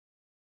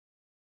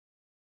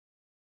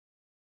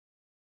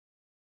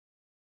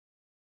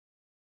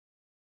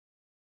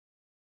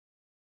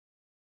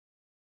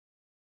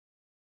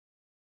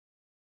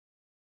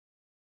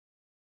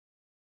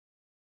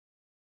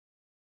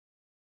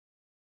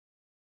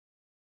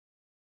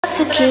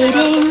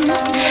suffocating.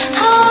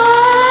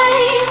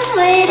 I'm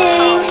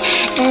waiting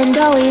and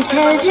always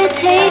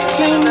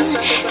hesitating.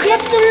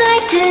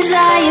 Kryptonite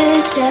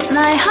desires set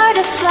my heart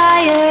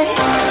afire.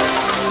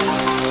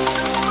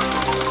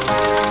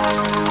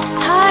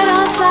 Heart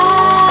on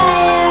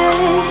fire.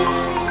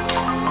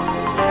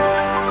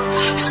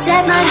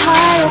 Set my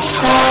heart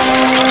afire.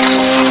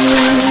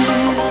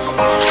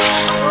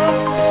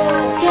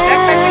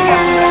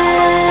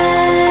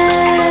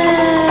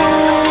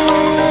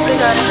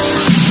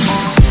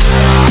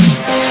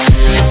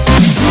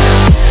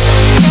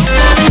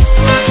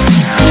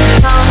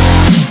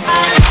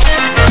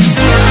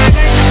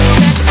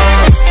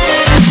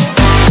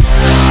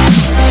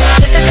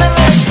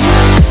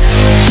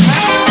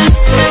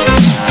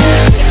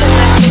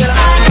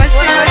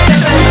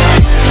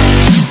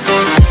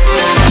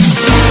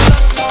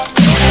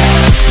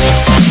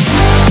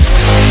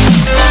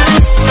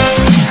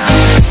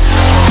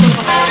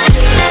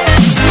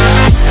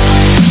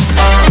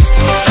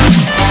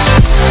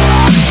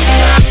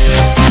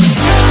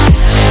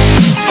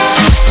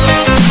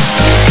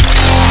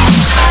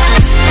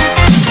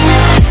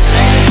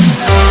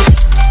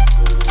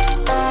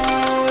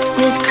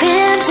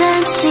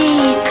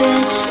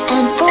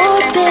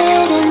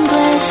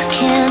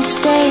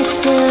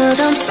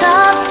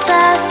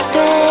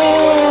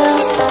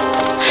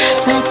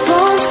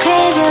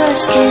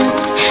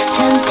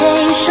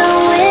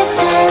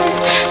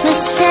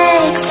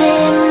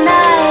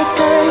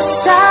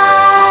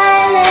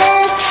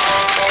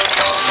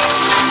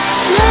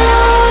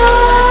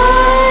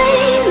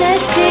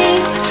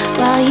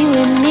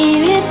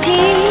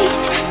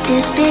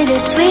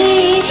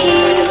 Bittersweet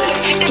heat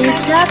is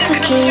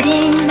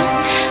suffocating.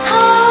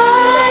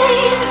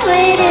 I'm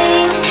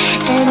waiting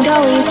and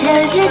always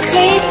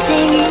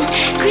hesitating.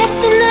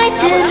 Kryptonite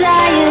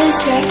desires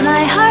set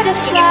my heart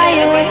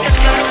afire.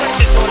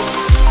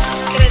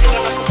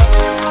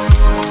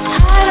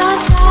 Heart on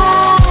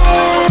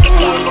fire.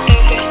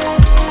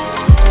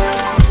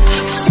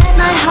 Set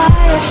my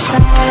heart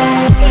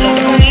afire.